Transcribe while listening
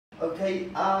Okay,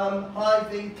 hi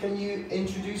Vinh, can you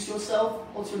introduce yourself?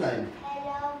 What's your name?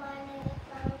 Hello, my name is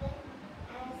Vinh.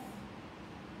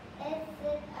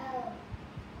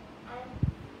 I'm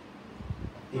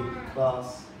In class. in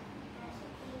class.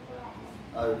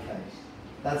 Okay,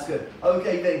 that's good.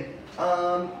 Okay, Vinh,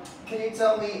 can you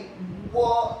tell me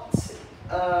what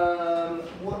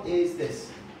is this?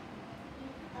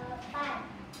 Bus.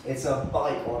 It's a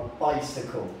bike or a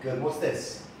bicycle. Good. What's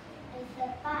this? It's a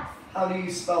bus. How do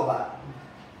you spell that?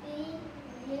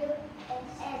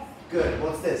 B-U-S-S. Good.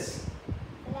 What's this?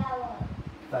 Flower.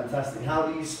 Fantastic. How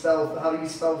do you spell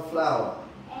flower?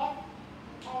 F-L-O-W-E-R.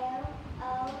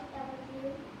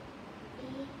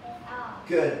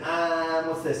 Good. And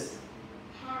what's this?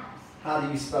 House. How do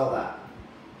you spell that?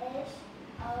 H-O-U-S-E.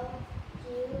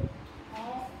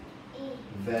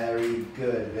 Very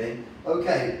good, Vinh.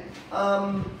 Okay.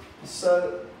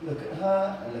 So look at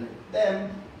her and look at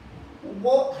them.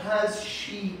 What has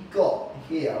she got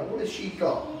here? What has she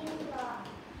got?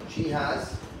 She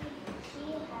has.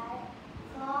 She had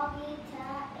 4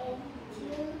 guitars and 2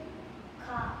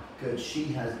 cars. Good. She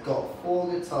has got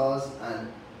 4 guitars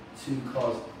and 2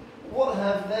 cars. What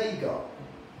have they got?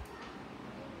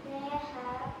 They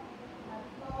have a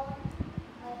boat,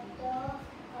 a dog,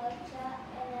 a truck,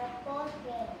 and a boat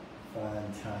game.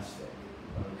 Fantastic.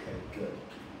 Okay, good.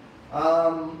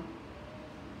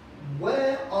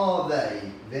 Where are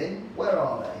they, Vinh? Where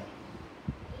are they?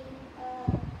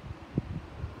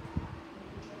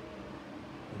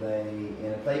 Are they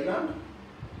in a playground?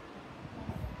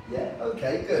 Yeah.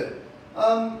 Okay. Good.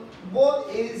 What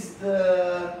is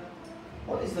the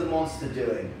monster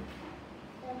doing?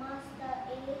 The monster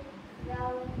is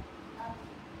drawing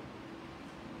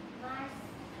a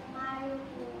smile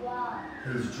wall.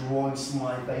 He's drawing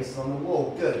smiley faces on the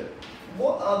wall. Good.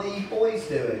 What are the boys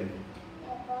doing? The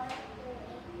boy is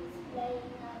playing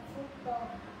football.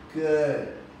 Good.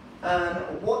 And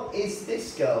what is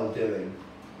this girl doing?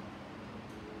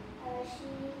 She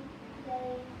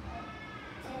playing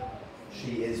tennis.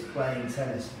 She is playing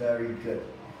tennis. Very good.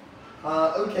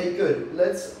 Okay, good.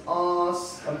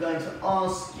 I'm going to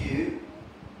ask you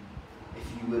if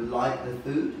you would like the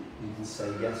food. You can say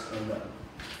yes or no.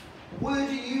 Would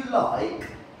you like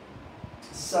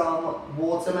some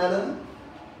watermelon?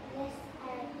 Yes, I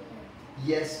do.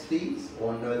 Yes, please,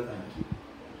 or no, thank you.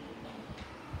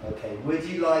 Okay, would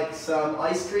you like some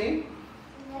ice cream?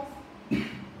 Yes,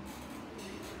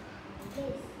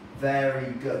 please.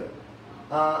 Very good.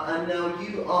 And now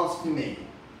you ask me,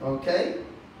 okay?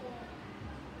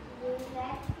 You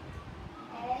like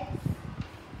eggs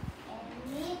and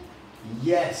meat?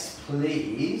 Yes,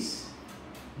 please.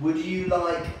 Would you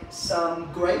like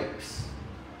some grapes?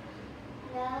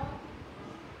 No, no,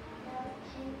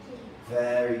 thank you.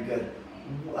 Very good.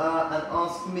 And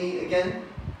ask me again.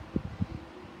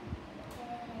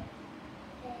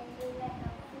 Can you like a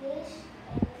fish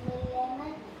and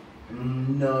lemon?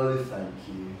 No, thank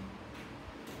you.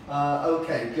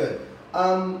 Okay, good.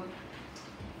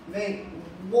 Vinh,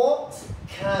 what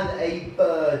can a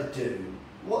bird do?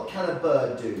 What can a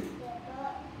bird do? The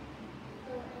bird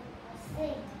doing a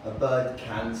sing. A bird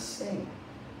can sing.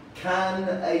 Can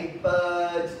a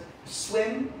bird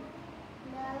swim?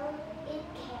 No, it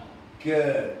can't.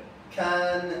 Good.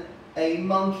 Can a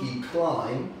monkey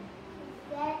climb?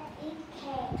 That it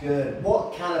can. Good.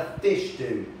 What can a fish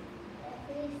do?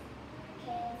 The fish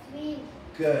can swim.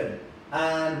 Good.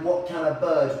 And what can a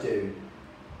bird do?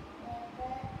 The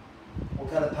bird, What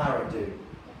can a parrot do? the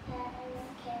parrot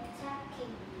can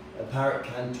talking. A parrot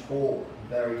can talk.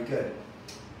 Very good.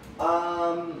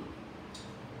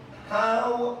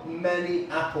 How many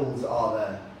apples are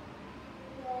there?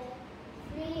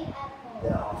 The 3 apples.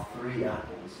 There are 3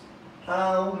 apples.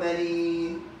 How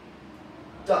many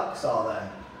ducks are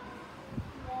there?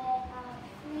 There are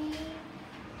 3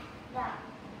 ducks.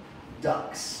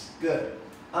 Ducks. Good.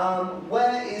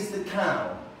 Where is the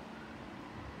cow?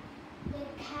 The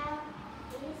cow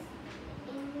is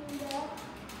in the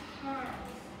house.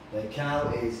 The cow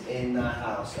is in the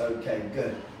house. Okay,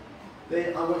 good.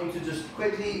 Then I want you to just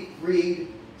quickly read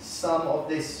some of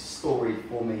this story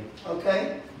for me.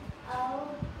 Okay? Our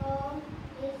home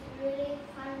is really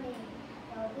funny.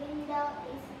 The window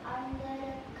is under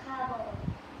the cupboard.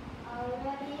 Our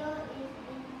radio is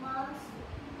in Mom's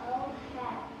old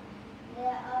hat.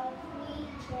 There are 3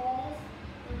 chairs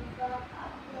in front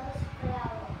of those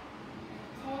flowers.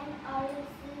 10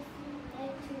 oranges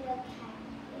next to the cat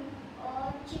in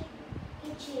our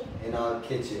kitchen. In our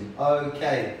kitchen.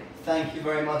 Okay. Thank you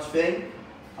very much, Vinh.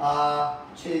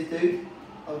 Cheers, dude.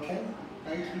 Okay.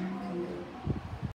 Thank you.